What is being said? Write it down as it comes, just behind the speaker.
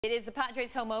It is the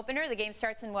Padres home opener. The game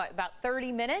starts in, what, about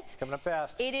 30 minutes? Coming up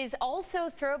fast. It is also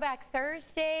Throwback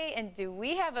Thursday, and do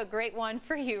we have a great one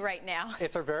for you right now?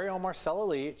 It's our very own Marcella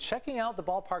Lee checking out the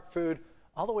ballpark food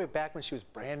all the way back when she was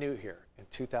brand new here in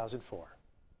 2004.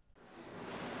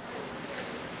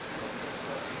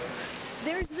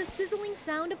 There's the sizzling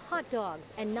sound of hot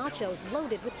dogs and nachos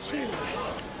loaded with cheese.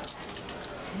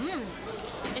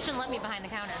 It shouldn't let me behind the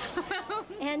counter.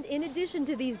 And in addition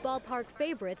to these ballpark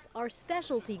favorites, are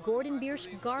specialty Gordon Biersch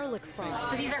garlic fries.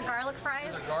 So these are garlic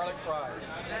fries? These are garlic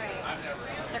fries. All right.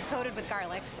 They're coated with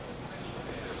garlic.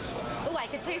 Ooh, I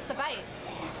could taste the bite.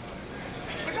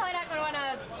 You're probably not going to want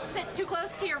to sit too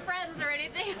close to your friends or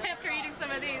anything after eating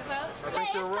some of these, huh?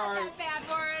 Hey, it's not that bad,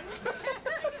 Warren.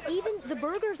 Even the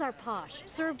burgers are posh,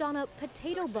 served on a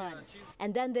potato bun.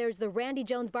 And then there's the Randy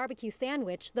Jones barbecue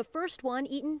sandwich, the first one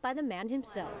eaten by the man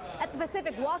himself. At the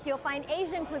Pacific Walk, you'll find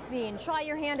Asian cuisine. Try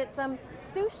your hand at some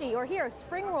sushi, or here,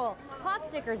 spring roll, pot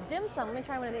stickers, dim sum. Let me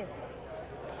try one of these.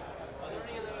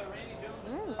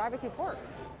 Barbecue pork.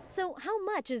 So how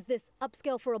much is this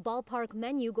upscale for a ballpark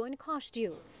menu going to cost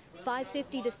you?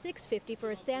 $5.50 to $6.50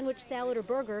 for a sandwich, salad, or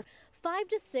burger, $5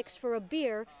 to $6 for a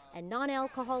beer, and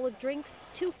non-alcoholic drinks,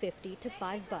 $2.50 to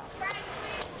 $5.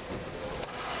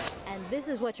 And this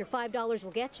is what your $5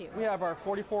 will get you. We have our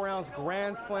 44-ounce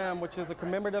Grand Slam, which is a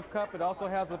commemorative cup. It also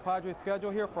has a Padres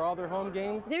schedule here for all their home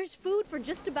games. There's food for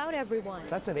just about everyone.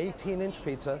 That's an 18-inch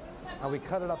pizza, and we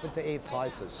cut it up into 8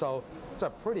 slices, so it's a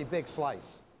pretty big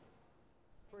slice.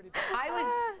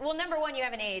 Well, number one, you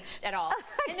haven't aged at all.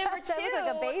 And number two,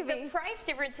 like a baby. The price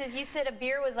difference is you said a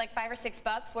beer was like $5 or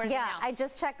 $6. What is it now? I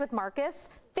just checked with Marcus.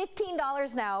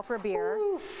 $15 now for beer.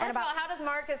 First of all, how does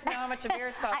Marcus know how much a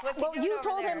beer costs? What's he doing you over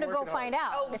told there? him to go find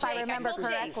out, if I remember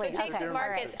correctly. So Jake's with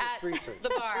Marcus at the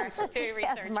bar doing research.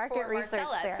 Yes, market research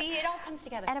there. See, it all comes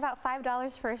together. And about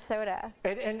 $5 for a soda.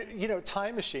 And you know,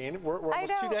 time machine, we're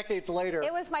almost 2 decades later.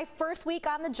 It was my first week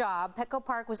on the job. Petco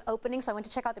Park was opening, so I went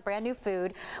to check out the brand new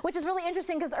food, which is really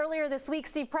interesting because earlier this week,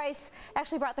 Steve Price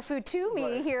actually brought the food to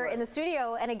me here in the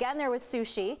studio, and again, there was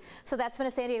sushi, so that's been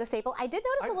a San Diego staple. I did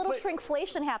notice a little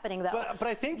shrinkflation happening, though. But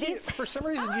I think for some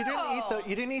reason you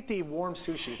didn't eat the warm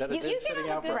sushi that had been sitting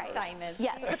out for hours.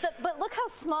 Yes, but look how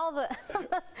small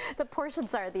the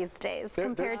portions are these days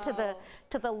compared to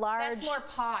the large. That's more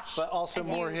posh. But also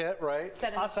more hit, right?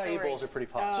 Acai bowls are pretty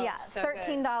posh. Yeah, so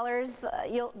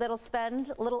 $13. That'll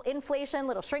spend a little inflation,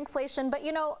 little shrinkflation, but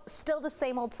you know, still the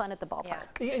same old fun at the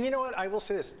ballpark. Yeah. And you know what? I will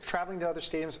say this: traveling to other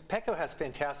stadiums, Petco has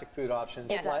fantastic food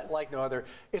options like no other.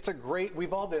 It's a great.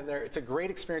 We've all been there. It's a great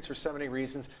experience for so many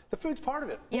reasons. The food's part of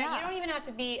it. Yeah, you don't even have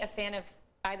to be a fan of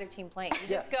either team playing.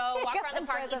 You just go walk around the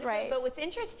park, eat the food. But what's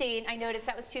interesting, I noticed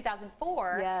that was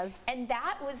 2004. Yes. And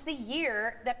that was the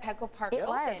year that Petco Park opened. It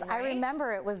was. Right? I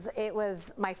remember it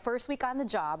was my first week on the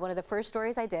job, one of the first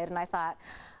stories I did, and I thought,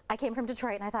 I came from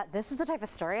Detroit, and I thought, this is the type of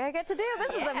story I get to do.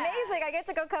 This is amazing. I get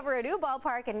to go cover a new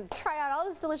ballpark and try out all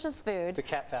this delicious food. The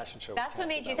cat fashion show. That's what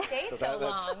made you stay so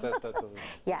long.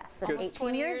 Yes, and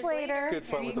 18 years later. Good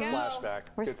fun with the flashback.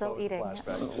 We're still eating,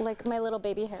 like my little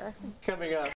baby hair. Coming up.